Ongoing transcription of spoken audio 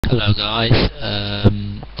Hello guys,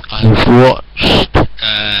 I've watched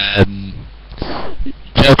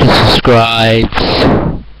Joker Subscribes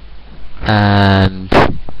and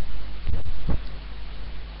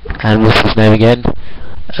what's his name again?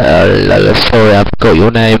 Sorry, I've got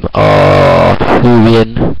your name.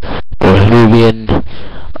 Hoovian.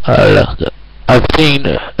 I've seen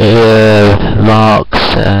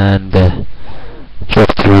Mark's and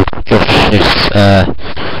Josh's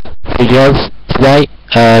videos today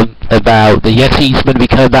about the yetis going to be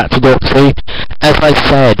coming back to Doctor Who. As I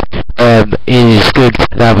said, it is good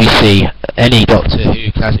that we see any Doctor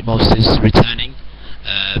Who classic monsters returning,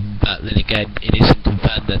 but then again it isn't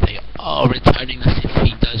confirmed that they are returning. As if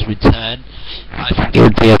he does return, I think it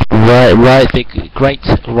would be a great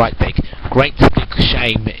big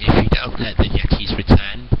shame if we don't let the yetis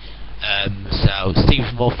return. So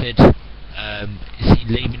Steve Moffat, is he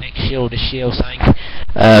leaving next year or this year or something?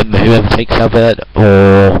 Whoever takes over,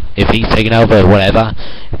 or if he's taking over, whatever,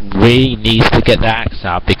 really needs to get the axe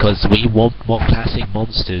up, because we want more classic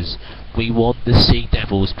monsters. We want the Sea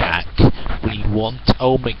Devils back. We want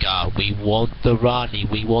Omega. We want the Rani.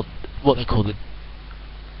 We want what they call the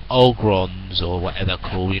Ogrons, or whatever they're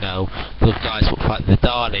called. You know, the guys who fight the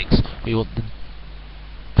Daleks. We want the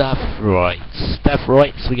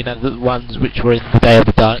Deathroids, you know, the ones which were in the Day of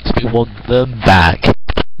the Daleks. We want them back.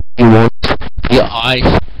 We want the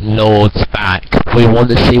Ice Lords back. We want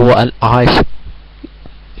to see what an Ice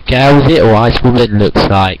Girl, is it, or Ice Woman looks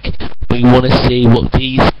like. We want to see what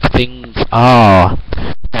these things are.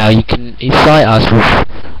 Now you can excite us with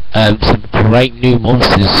some great new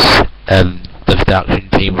monsters. The production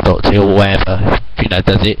team of Doctor Who or whatever, you know,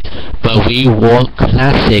 does it. But we want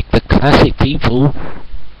classic. The classic people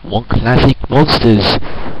want classic monsters.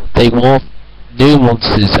 They want new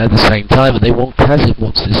monsters at the same time, and they want classic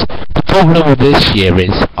monsters. The problem with this year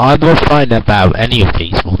is I'm not finding about any of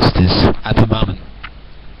these monsters at the moment.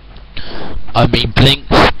 I mean,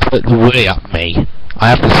 Blink's put the woolly up me, I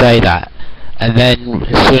have to say that. And then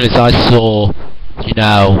as soon as I saw, you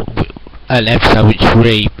know, an episode which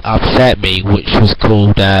really upset me, which was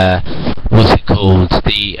called what's it called,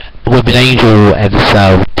 the Women Angel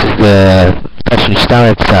episode, the Special Star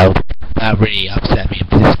episode, that really upset me and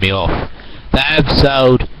pissed me off. That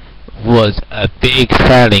episode was a big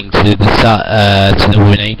failing to the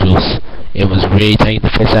Women Angels. It was really taking the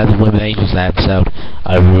piss out of the Women Angels, that episode.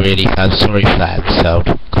 I really felt sorry for that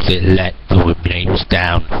episode, because it let the Women Angels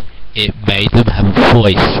down. It made them have a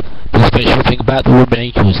voice. The special thing about the Women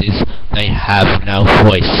Angels is they have no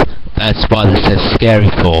voice. That's why they're so scary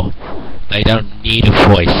for. They don't need a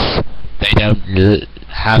voice. They don't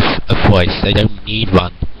have a voice. They don't need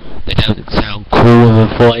one. They don't sound cool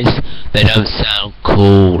with a voice. They don't sound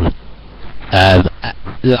cool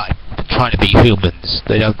like trying to be humans.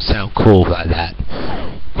 They don't sound cool like that.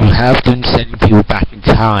 You have them sending people back in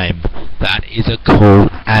time. That is a cool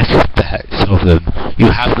aspect of them.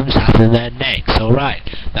 You have them snapping their necks, alright.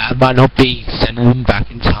 That might not be sending them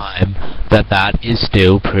back in time, but that is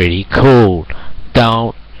still pretty cool.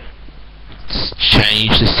 Don't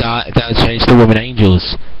change the Women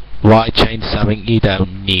Angels. Why change something you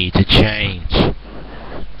don't need to change?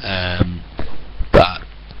 But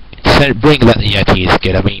bringing back the Yeti is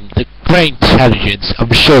good. I mean, the Great Intelligence,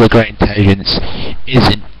 I'm sure the Great Intelligence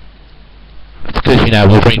isn't, because, you know,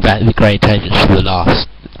 we'll bring back the Great Intelligence for the last,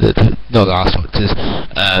 not the last Doctors,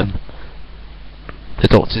 the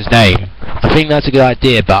Doctor's name. I think that's a good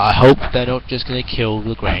idea, but I hope they're not just going to kill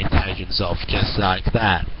the Great Intelligence off just like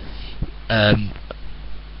that.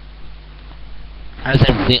 As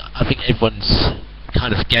everything, I think everyone's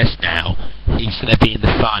kind of guessed now, he's going to be in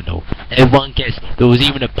the final. Everyone guessed. There was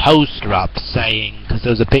even a poster up saying, because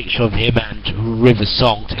there was a picture of him and River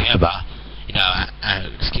Song together, you know,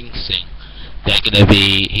 Kingston. He's going to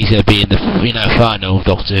be in the, you know, final of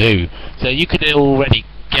Doctor Who. So you could already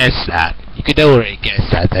guess that. You could already guess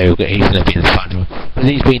that he's going to be in the final, because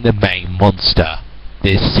he's been the main monster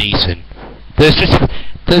this season.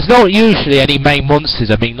 There's not usually any main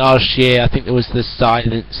monsters. I mean, last year I think there was the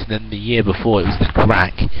Silence, and then the year before it was the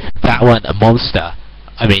Crack. That wasn't a monster.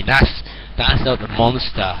 I mean, that's not the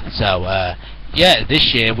monster. So yeah,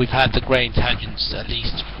 this year we've had the Great Intelligence at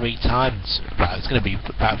least 3 times. Well, it's going to be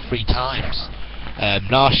about 3 times.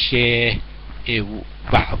 Last year,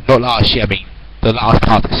 not last year. I mean, the last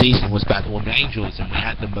part of the season was about the Women Angels, and we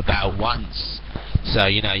had them about once. So,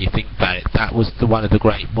 you know, you think about it, that was one of the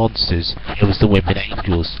great monsters. It was the Women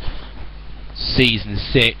Angels. Season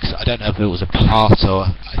 6, I don't know if it was a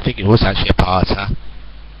parter. I think it was actually a parter.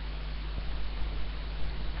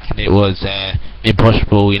 And it was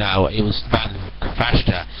impossible, you know, it was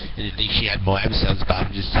faster, and at least she had more episodes, but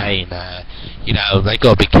I'm just saying, you know, they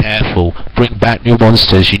gotta be careful, bring back new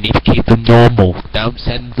monsters, you need to keep them normal, don't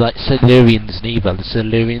send, like, Silurians neither, the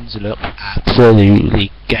Silurians look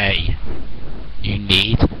absolutely gay. You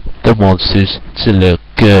need the monsters to look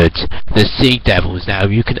good. The Sea Devils, now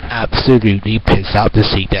you can absolutely piss out the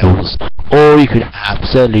Sea Devils, or you can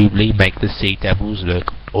absolutely make the Sea Devils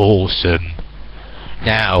look awesome.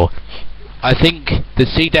 Now, I think the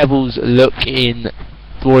Sea Devils look in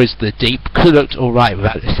Warriors of the Deep could have looked alright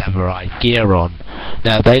without the samurai gear on.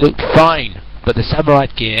 Now, they looked fine, but the samurai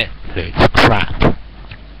gear looked crap.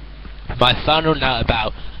 My final note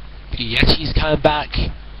about the yetis coming back,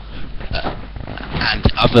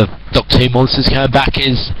 and other Doctor Who monsters coming back,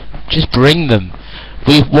 is just bring them.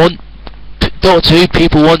 We want Doctor Who,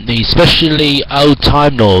 people want these, especially old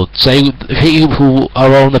Time Lords. People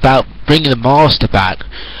are on about bringing the Master back.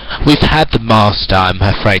 We've had the Master, I'm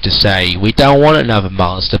afraid to say. We don't want another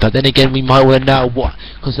Master, but then again we might want to know what,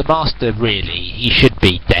 because the Master really, he should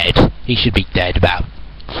be dead. He should be dead about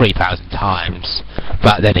 3,000 times.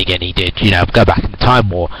 But then again he did, you know, go back in the Time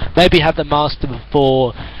War. Maybe have the Master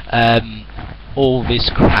before all this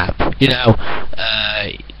crap, you know.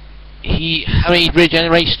 How many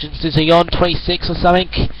regenerations is he on? 26 or something?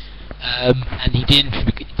 And he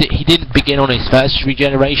didn't begin on his first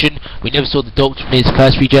regeneration. We never saw the Doctor in his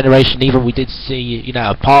first regeneration either. We did see, you know,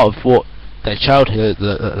 a part of what their childhood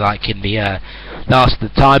like in the Last of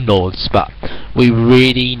the Time Lords, but we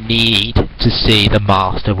really need to see the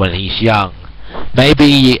Master when he's young.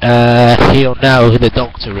 Maybe he'll know who the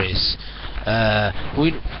Doctor is.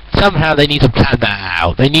 Somehow they need to plan that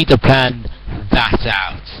out. They need to plan that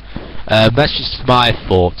out. That's just my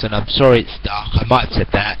thoughts, and I'm sorry it's dark. I might have said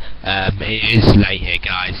that. It is late here,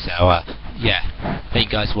 guys, so yeah. Thank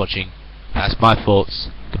you guys for watching. That's my thoughts.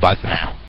 Goodbye for now.